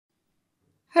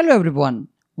Hello everyone,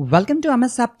 welcome to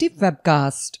MS Active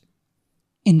Webcast.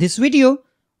 In this video,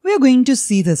 we are going to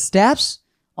see the steps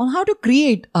on how to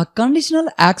create a conditional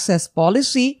access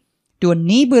policy to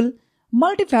enable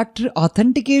multi-factor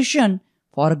authentication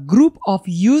for a group of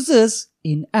users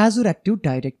in Azure Active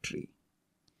Directory.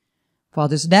 For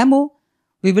this demo,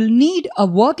 we will need a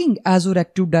working Azure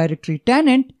Active Directory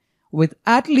tenant with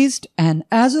at least an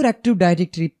Azure Active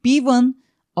Directory P1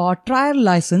 or trial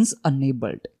license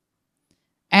enabled.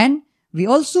 And we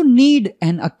also need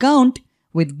an account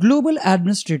with global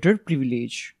administrator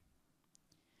privilege.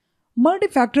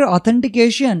 Multi-factor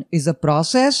authentication is a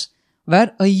process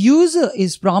where a user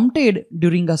is prompted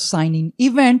during a sign-in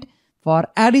event for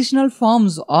additional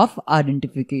forms of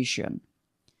identification.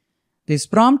 This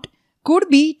prompt could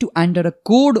be to enter a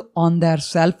code on their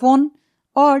cell phone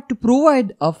or to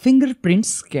provide a fingerprint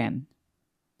scan.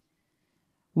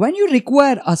 When you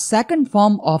require a second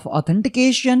form of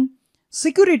authentication,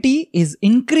 security is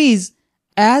increased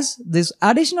as this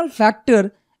additional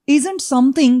factor isn't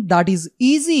something that is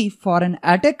easy for an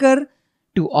attacker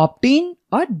to obtain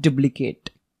or duplicate.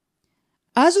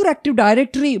 Azure Active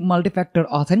Directory multi-factor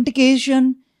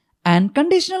authentication and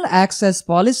conditional access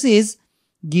policies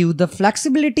give the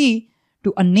flexibility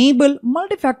to enable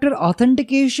multi-factor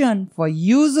authentication for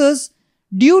users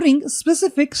during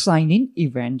specific sign-in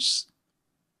events.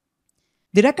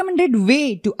 The recommended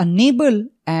way to enable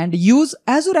and use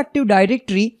Azure Active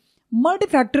Directory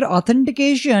multi-factor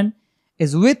authentication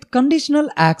is with conditional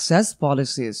access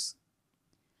policies.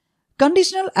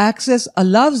 Conditional access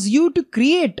allows you to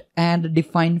create and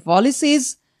define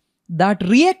policies that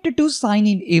react to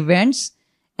sign-in events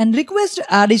and request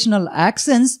additional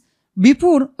actions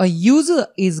before a user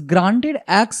is granted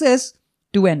access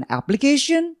to an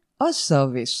application or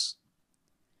service.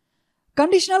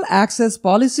 Conditional access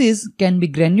policies can be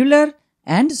granular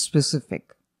and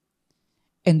specific.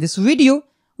 In this video,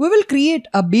 we will create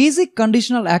a basic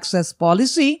conditional access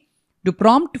policy to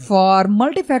prompt for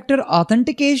multi-factor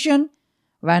authentication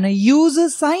when a user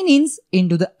signs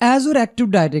into the Azure Active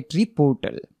Directory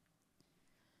portal.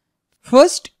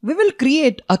 First, we will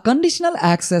create a conditional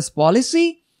access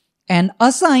policy and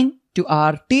assign to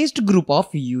our test group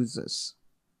of users.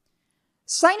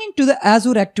 Sign into the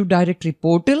Azure Active Directory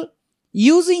portal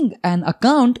using an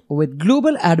account with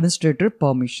global administrator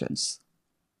permissions.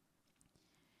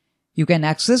 You can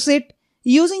access it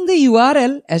using the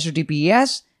URL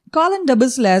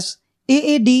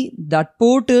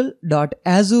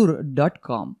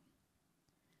https://aad.portal.azure.com.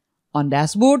 On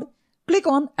dashboard, click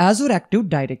on Azure Active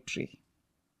Directory.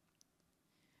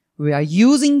 We are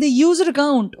using the user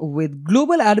account with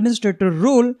global administrator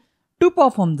role to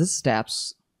perform these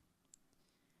steps.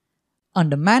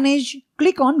 Under Manage,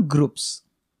 click on Groups.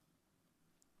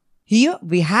 Here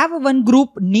we have one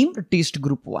group named Test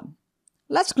Group 1.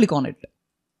 Let's click on it.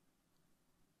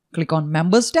 Click on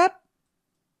Members tab.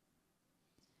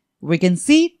 We can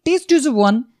see Test User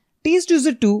 1, Test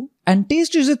User 2 and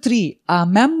Test User 3 are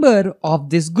member of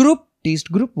this group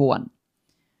Test Group 1.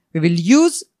 We will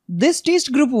use this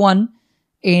Test Group 1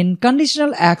 in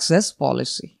Conditional Access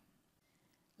Policy.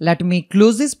 Let me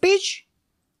close this page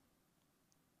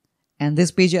and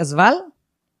this page as well.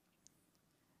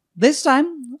 This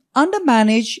time, under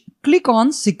Manage, click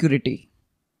on Security.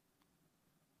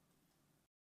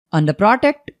 Under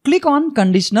Protect, click on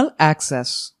Conditional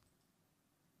Access.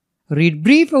 Read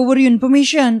brief overview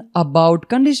information about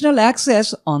conditional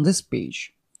access on this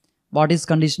page. What is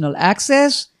conditional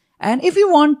access? And if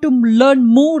you want to learn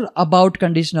more about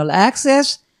conditional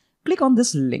access, click on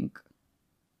this link.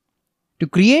 To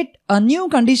create a new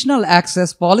conditional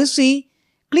access policy,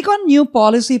 click on New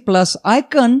Policy plus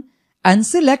icon and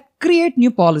select Create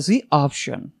New Policy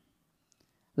option.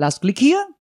 Let's click here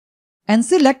and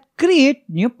select Create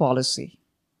New Policy.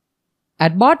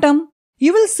 At bottom,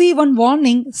 you will see one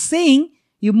warning saying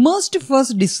you must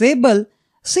first disable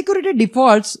security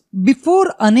defaults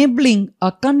before enabling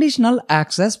a conditional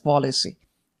access policy,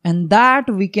 and that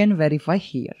we can verify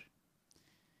here.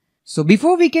 So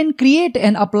before we can create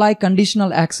and apply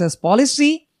conditional access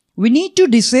policy, we need to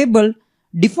disable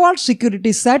default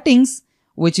security settings,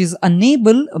 which is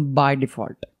enabled by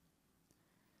default.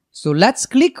 So let's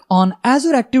click on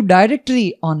Azure Active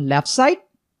Directory on left side.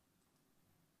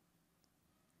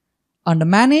 Under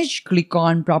Manage, click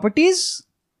on Properties,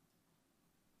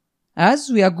 as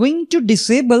we are going to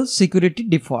disable security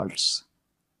defaults.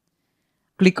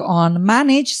 Click on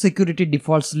Manage Security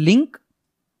Defaults link.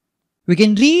 We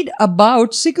can read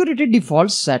about security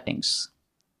default settings.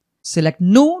 Select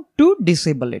No to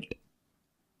disable it.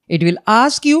 It will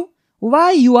ask you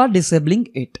why you are disabling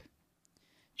it.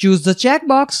 Choose the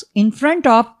checkbox in front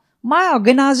of my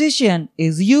organization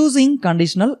is using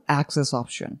conditional access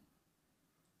option.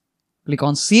 Click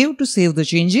on Save to save the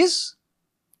changes.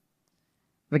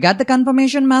 We get the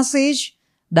confirmation message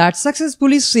that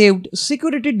successfully saved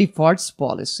security defaults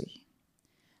policy.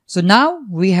 So now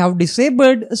we have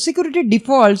disabled security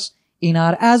defaults in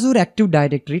our Azure Active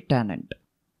Directory tenant.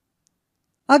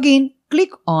 Again,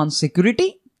 click on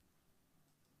Security.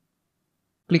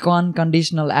 Click on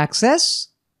Conditional Access.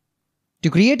 To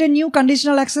create a new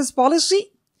conditional access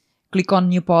policy, click on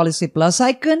New Policy plus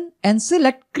icon and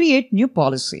select Create New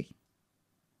Policy.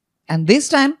 And this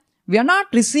time, we are not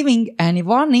receiving any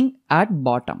warning at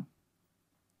bottom.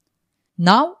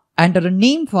 Now, enter a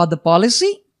name for the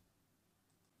policy.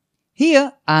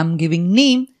 Here, I am giving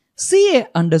name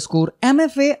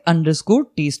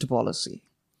CA_MFA_test policy.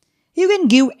 You can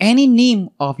give any name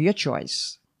of your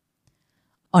choice.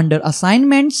 Under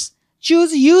Assignments,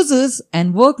 choose Users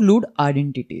and Workload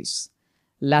Identities.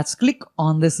 Let's click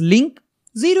on this link,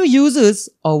 0 Users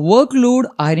or Workload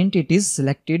Identities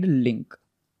Selected link.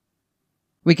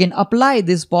 We can apply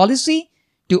this policy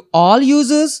to all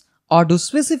users or to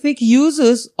specific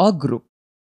users or group.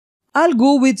 I'll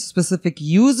go with specific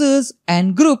users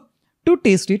and group to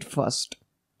test it first.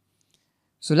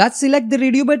 So let's select the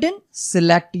radio button,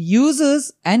 select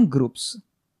Users and Groups.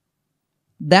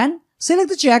 Then select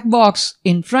the checkbox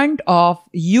in front of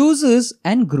Users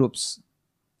and Groups.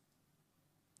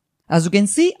 As you can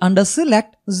see, under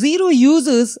Select, 0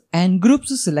 Users and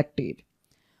Groups selected.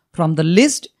 From the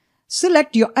list,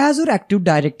 select your Azure Active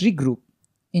Directory group.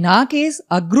 In our case,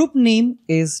 our group name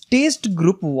is Test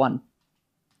Group 1.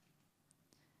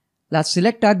 Let's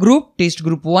select our group, Test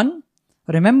Group 1.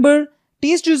 Remember,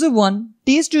 Test User 1,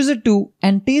 Test User 2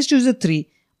 and Test User 3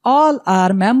 all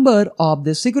are members of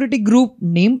the security group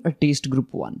named Test Group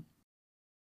 1.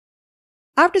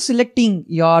 After selecting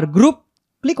your group,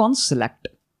 click on Select.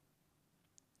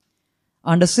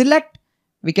 Under Select,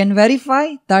 we can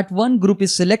verify that one group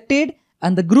is selected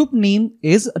and the group name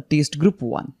is Test Group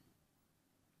 1.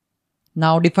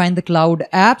 Now define the cloud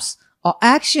apps or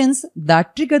actions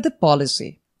that trigger the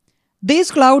policy.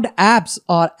 These cloud apps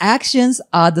or actions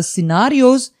are the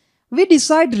scenarios we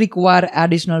decide require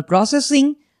additional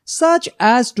processing, such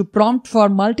as to prompt for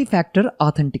multi-factor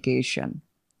authentication.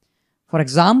 For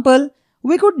example,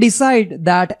 we could decide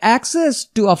that access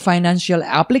to a financial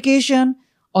application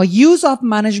or use of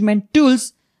management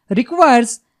tools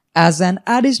requires as an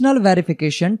additional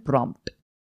verification prompt.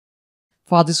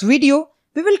 For this video,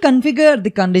 we will configure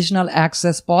the conditional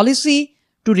access policy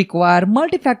to require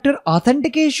multi-factor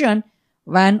authentication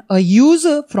when a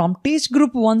user from Test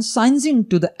Group 1 signs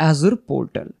into the Azure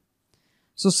portal.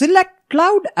 So select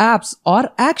Cloud Apps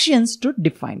or Actions to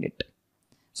define it.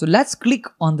 So let's click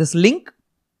on this link.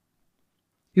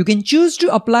 You can choose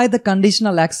to apply the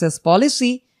conditional access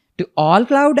policy to all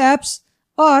cloud apps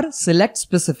or select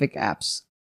specific apps.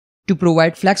 To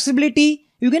provide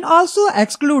flexibility, you can also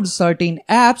exclude certain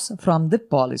apps from the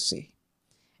policy.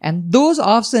 And those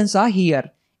options are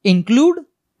here, Include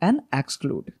and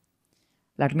Exclude.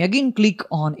 Let me again click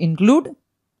on Include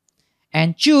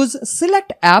and choose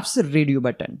Select Apps radio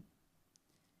button.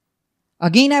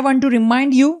 Again, I want to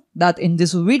remind you that in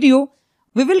this video,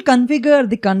 we will configure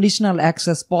the conditional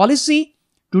access policy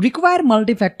to require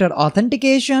multi-factor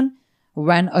authentication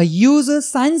when a user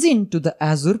signs in to the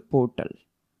Azure portal.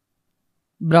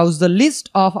 Browse the list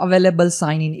of available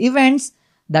sign-in events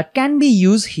that can be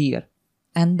used here,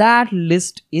 and that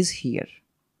list is here.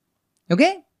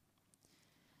 Okay?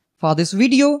 For this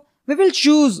video, we will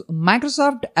choose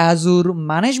Microsoft Azure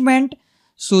Management,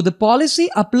 so the policy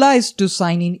applies to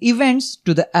sign-in events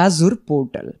to the Azure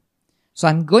portal. So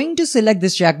I'm going to select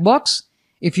this checkbox.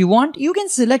 If you want, you can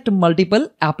select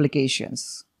multiple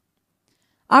applications.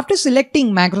 After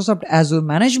selecting Microsoft Azure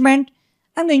Management,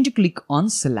 I'm going to click on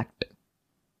Select.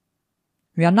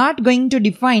 We are not going to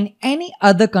define any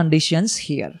other conditions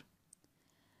here.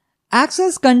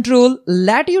 Access control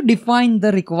let you define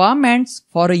the requirements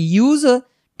for a user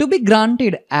to be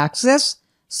granted access,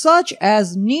 such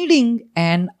as needing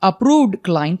an approved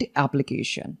client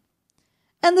application.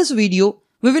 In this video,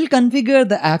 we will configure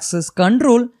the access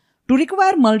control to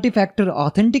require multi-factor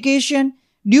authentication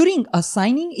during a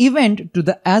signing event to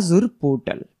the Azure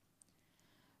portal.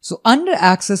 So under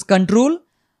Access Control,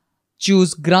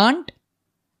 choose Grant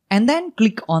and then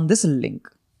click on this link.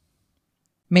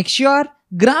 Make sure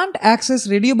Grant Access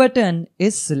radio button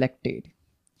is selected.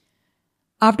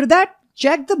 After that,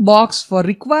 check the box for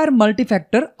Require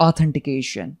Multi-Factor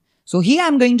Authentication. So here I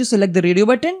am going to select the radio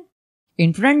button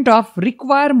in front of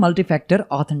Require Multi-Factor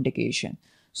Authentication.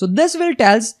 So this will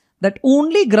tell us that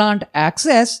only grant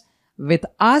access with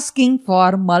asking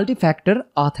for multi-factor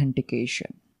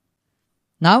authentication.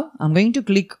 Now I'm going to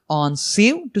click on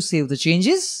Save to save the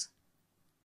changes.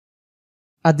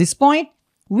 At this point,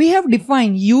 we have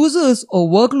defined users or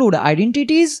workload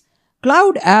identities,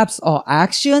 cloud apps or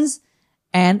actions,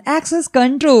 and access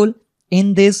control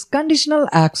in this conditional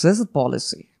access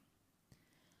policy.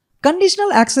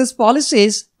 Conditional access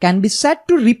policies can be set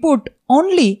to report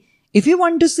only if you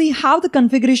want to see how the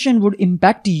configuration would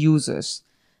impact users,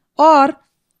 or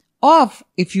off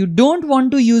if you don't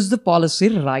want to use the policy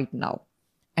right now.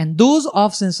 And those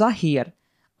options are here.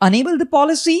 Enable the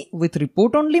policy with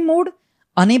report only mode,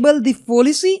 enable the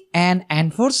policy and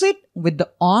enforce it with the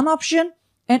on option,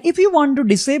 and if you want to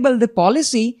disable the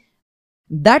policy,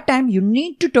 that time you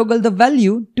need to toggle the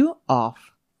value to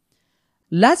off.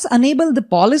 Let's enable the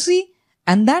policy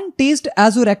and then test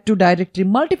Azure Active Directory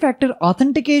multi-factor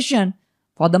authentication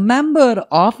for the member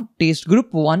of test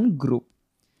group 1 group.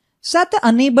 Set the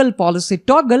enable policy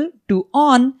toggle to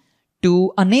on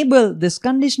to enable this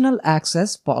conditional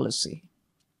access policy.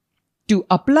 To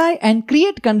apply and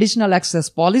create conditional access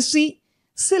policy,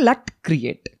 select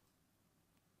create.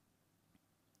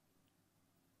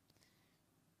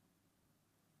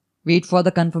 Wait for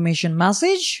the confirmation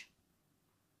message.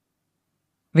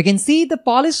 We can see the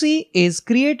policy is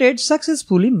created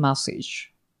successfully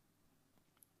message.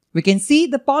 We can see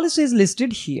the policy is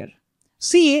listed here.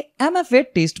 CA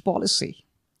MFA test policy.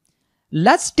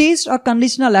 Let's test a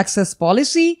conditional access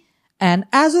policy and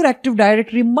Azure Active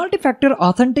Directory multi-factor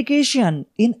authentication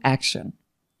in action.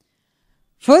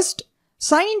 First,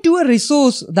 sign into a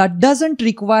resource that doesn't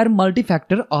require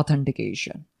multi-factor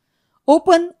authentication.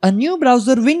 Open a new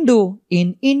browser window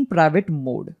in private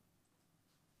mode.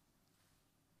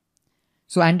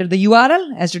 So enter the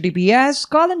URL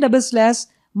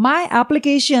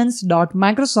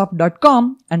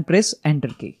https://myapplications.microsoft.com and press enter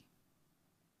key.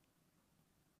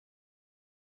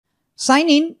 Sign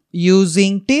in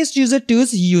using test user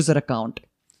 2's user account.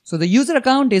 So the user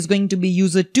account is going to be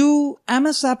user2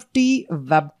 msft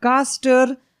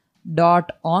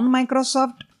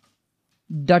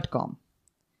webcaster.onmicrosoft.com.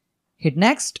 Hit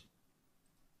next.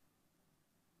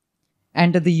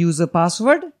 Enter the user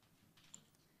password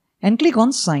and click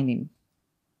on sign in.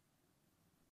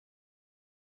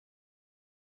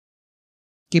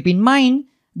 Keep in mind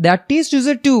that test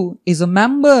user 2 is a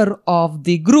member of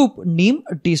the group named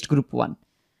test group 1,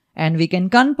 and we can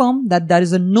confirm that there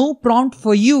is no prompt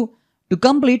for you to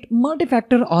complete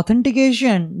multi-factor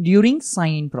authentication during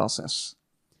sign-in process.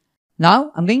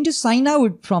 Now I'm going to sign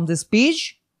out from this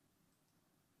page.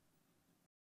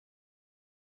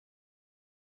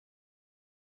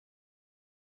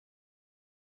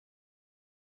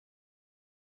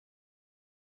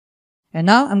 And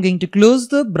now I'm going to close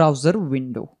the browser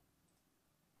window.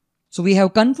 So we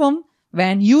have confirmed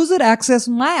when user access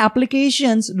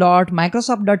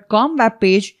myapplications.microsoft.com web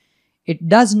page, it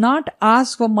does not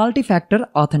ask for multi-factor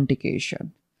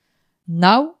authentication.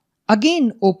 Now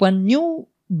again open new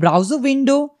browser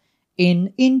window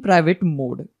in private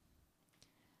mode.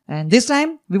 And this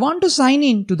time we want to sign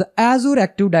in to the Azure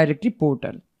Active Directory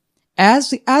portal. As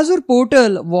the Azure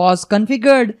portal was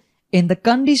configured in the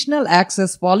conditional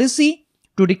access policy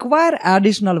to require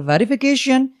additional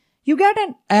verification, you get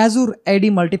an Azure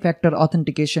AD multi-factor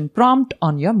authentication prompt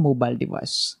on your mobile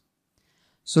device.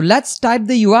 So let's type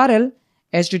the URL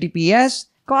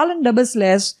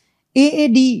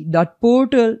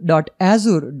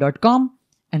https://aad.portal.azure.com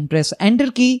and press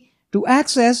enter key to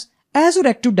access Azure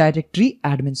Active Directory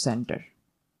Admin Center.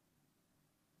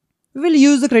 We will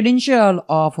use the credential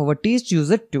of our test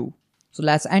user 2. So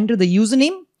let's enter the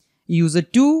username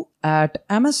user2 at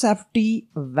msft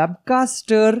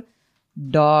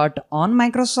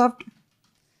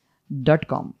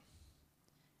webcaster.onmicrosoft.com.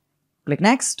 Click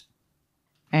next,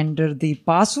 enter the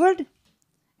password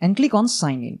and click on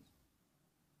sign in.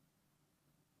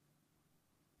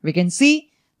 We can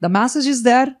see the message is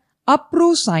there,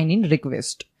 approve sign in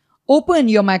request. Open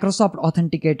your Microsoft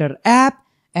Authenticator app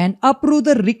and approve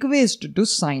the request to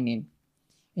sign in.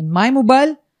 In my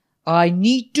mobile, I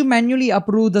need to manually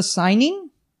approve the sign in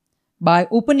by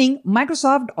opening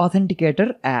Microsoft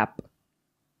Authenticator app.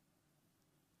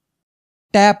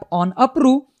 Tap on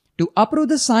approve to approve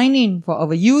the sign in for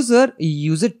our user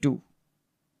 2.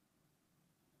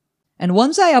 And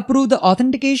once I approve the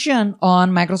authentication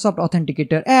on Microsoft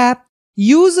Authenticator app,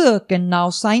 user can now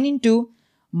sign into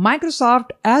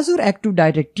Microsoft Azure Active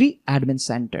Directory Admin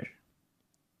Center.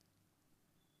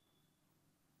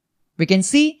 We can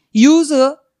see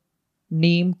user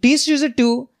name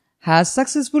test-user2 has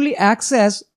successfully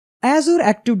accessed Azure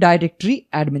Active Directory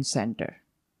Admin Center.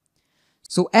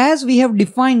 So as we have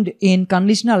defined in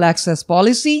conditional access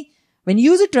policy, when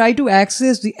user try to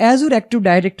access the Azure Active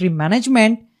Directory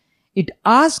management, it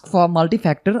asks for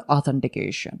multi-factor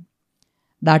authentication.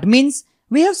 That means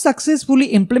we have successfully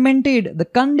implemented the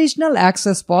conditional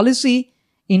access policy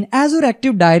in Azure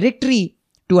Active Directory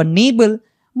to enable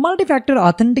multi-factor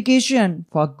authentication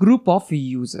for a group of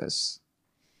users.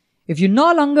 If you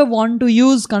no longer want to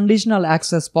use conditional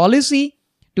access policy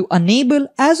to enable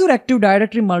Azure Active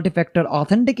Directory multi-factor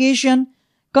authentication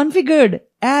configured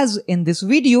as in this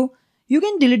video, you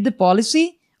can delete the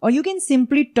policy or you can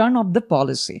simply turn off the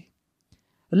policy.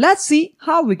 Let's see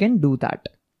how we can do that.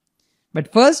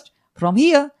 But first, from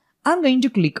here, I'm going to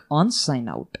click on sign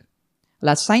out.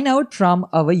 Let's sign out from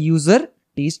our user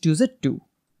test user 2.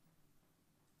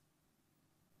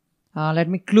 Let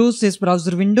me close this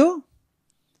browser window.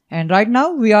 And right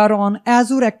now we are on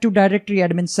Azure Active Directory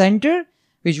Admin Center,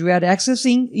 which we are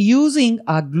accessing using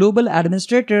our global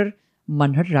administrator,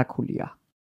 Manhat Rakhulia.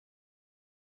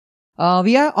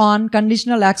 We are on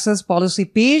conditional access policy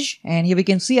page, and here we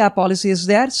can see our policy is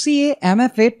there, CA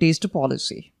MFA test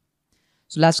policy.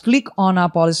 So let's click on our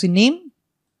policy name,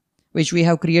 which we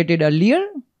have created earlier.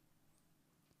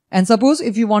 And suppose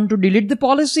if you want to delete the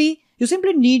policy, you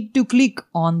simply need to click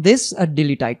on this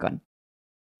delete icon.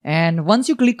 And once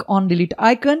you click on delete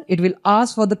icon, it will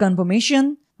ask for the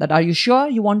confirmation that are you sure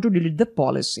you want to delete the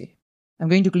policy. I'm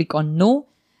going to click on no.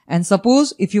 And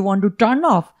suppose if you want to turn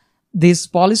off this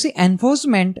policy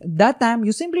enforcement, that time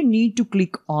you simply need to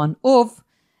click on off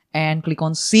and click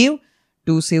on save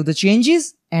to save the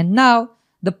changes. And now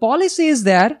the policy is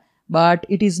there, but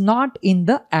it is not in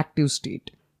the active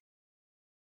state.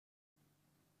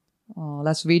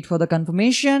 Let's wait for the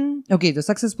confirmation. Okay, the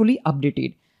successfully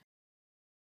updated.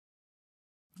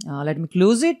 Let me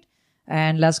close it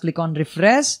and let's click on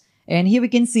refresh. And here we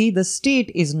can see the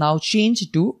state is now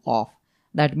changed to off.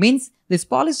 That means this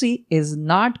policy is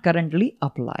not currently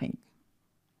applying.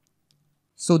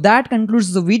 So that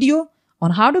concludes the video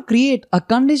on how to create a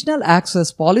conditional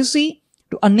access policy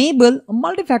to enable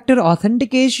multi-factor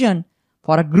authentication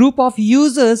for a group of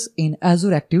users in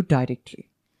Azure Active Directory.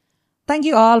 Thank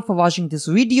you all for watching this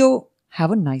video.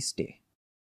 Have a nice day.